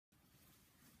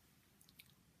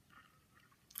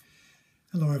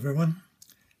Hello everyone,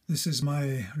 this is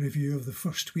my review of the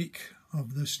first week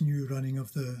of this new running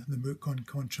of the MOOC on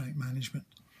contract management.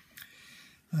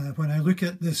 When I look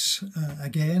at this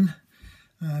again,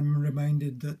 I'm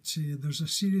reminded that there's a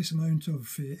serious amount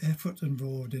of effort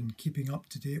involved in keeping up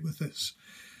to date with this.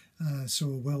 So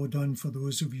well done for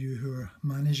those of you who are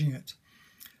managing it.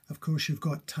 Of course, you've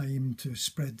got time to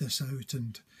spread this out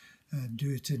and do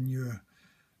it in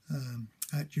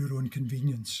at your own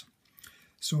convenience.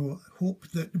 So hope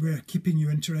that we're keeping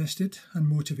you interested and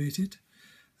motivated.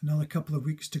 Another couple of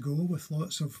weeks to go with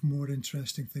lots of more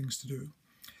interesting things to do.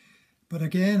 But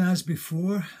again, as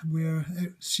before, we're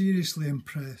seriously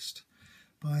impressed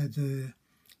by the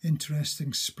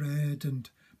interesting spread and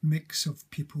mix of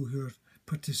people who are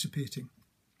participating.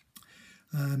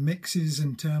 Mixes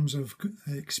in terms of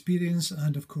experience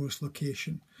and of course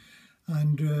location.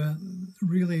 And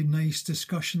really nice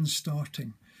discussions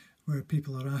starting, where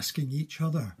people are asking each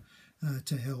other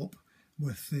to help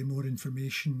with more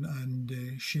information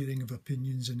and sharing of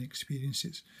opinions and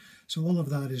experiences. So all of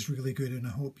that is really good, and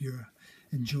I hope you're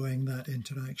enjoying that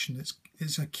interaction.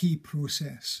 It's a key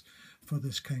process for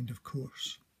this kind of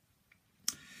course.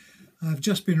 I've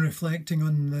just been reflecting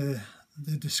on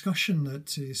the discussion that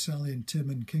Sally and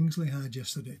Tim and Kingsley had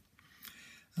yesterday.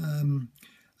 And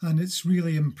it's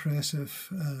really impressive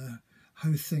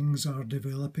how things are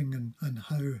developing and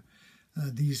how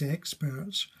these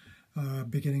experts are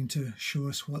beginning to show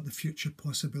us what the future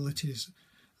possibilities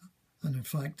and in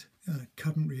fact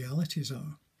current realities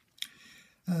are.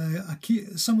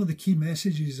 Some of the key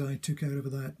messages I took out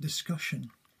of that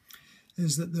discussion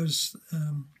is that there's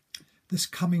this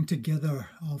coming together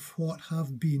of what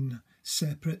have been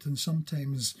separate and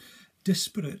sometimes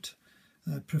disparate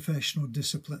professional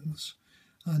disciplines,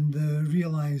 and the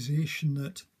realization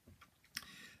that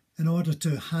in order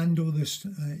to handle this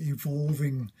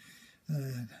evolving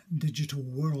digital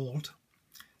world,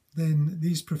 then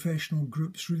these professional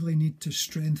groups really need to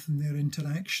strengthen their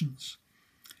interactions.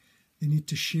 They need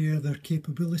to share their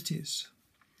capabilities,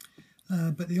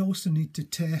 but they also need to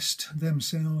test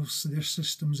themselves, their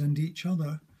systems and each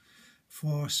other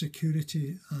for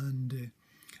security and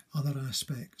other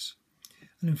aspects.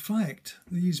 And in fact,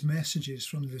 these messages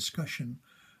from the discussion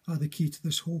are the key to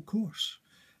this whole course.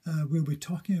 We'll be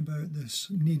talking about this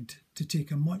need to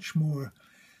take a much more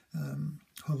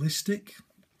holistic,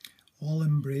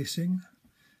 all-embracing,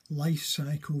 life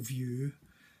cycle view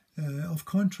of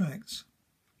contracts,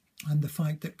 and the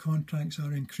fact that contracts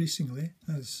are increasingly,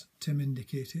 as Tim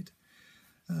indicated,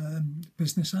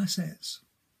 business assets,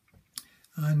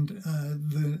 and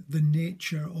the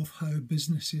nature of how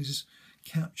businesses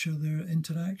capture their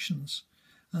interactions,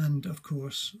 and of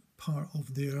course part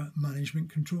of their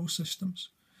management control systems.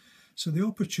 So the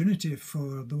opportunity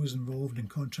for those involved in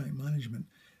contract management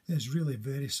is really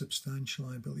very substantial,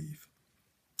 I believe.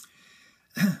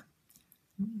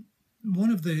 One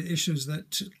of the issues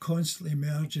that constantly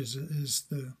emerges is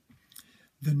the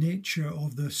nature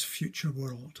of this future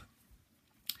world.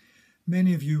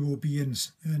 Many of you will be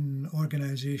in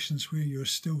organisations where you're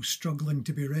still struggling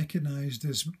to be recognised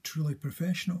as truly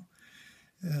professional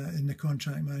in the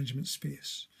contract management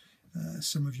space.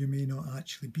 Some of you may not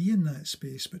actually be in that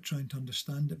space, but trying to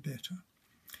understand it better.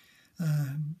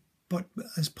 But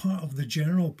as part of the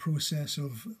general process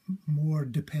of more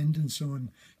dependence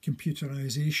on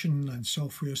computerization and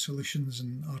software solutions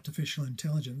and artificial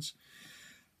intelligence,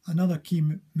 another key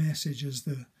message is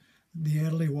the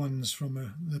early ones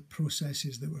from the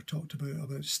processes that were talked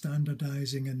about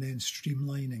standardizing and then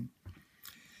streamlining.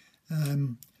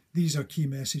 These are key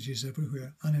messages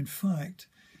everywhere. And in fact,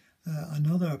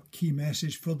 another key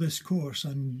message for this course,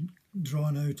 and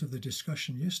drawn out of the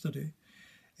discussion yesterday,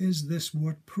 is this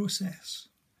word process.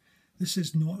 This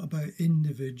is not about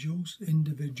individuals,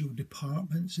 individual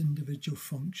departments, individual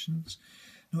functions,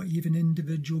 not even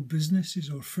individual businesses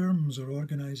or firms or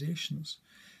organisations,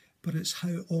 but it's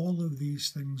how all of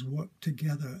these things work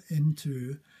together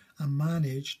into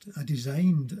a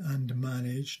designed and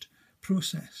managed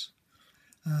process.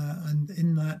 And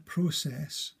in that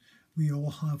process, we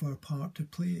all have our part to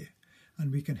play,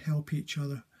 and we can help each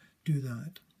other do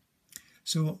that.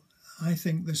 So I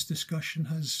think this discussion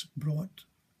has brought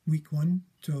week one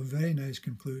to a very nice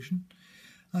conclusion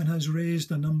and has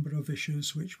raised a number of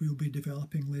issues which we'll be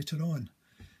developing later on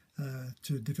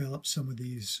to develop some of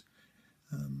these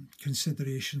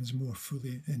considerations more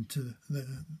fully into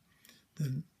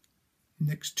the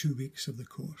next 2 weeks of the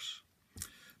course.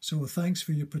 So thanks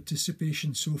for your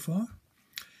participation so far.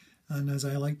 And as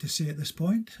I like to say at this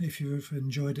point, if you've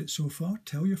enjoyed it so far,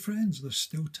 tell your friends. There's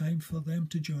still time for them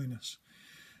to join us.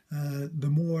 The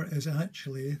more is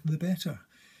actually the better.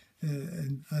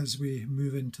 as we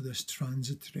move into this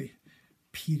transitory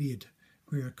period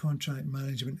where contract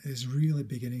management is really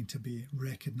beginning to be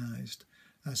recognised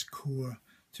as core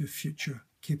to future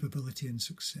capability and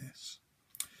success.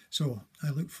 So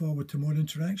I look forward to more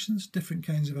interactions, different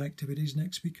kinds of activities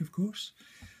next week, of course.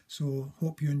 So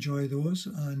hope you enjoy those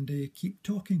and keep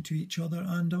talking to each other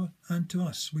and to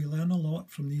us. We learn a lot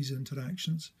from these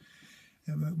interactions.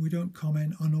 We don't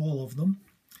comment on all of them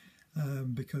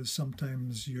because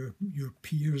sometimes your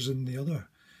peers in the other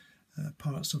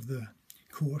parts of the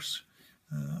course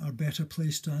are better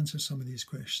placed to answer some of these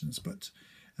questions. But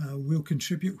we'll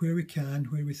contribute where we can,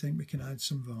 where we think we can add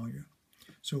some value.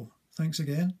 So thanks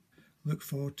again. Look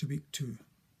forward to week 2.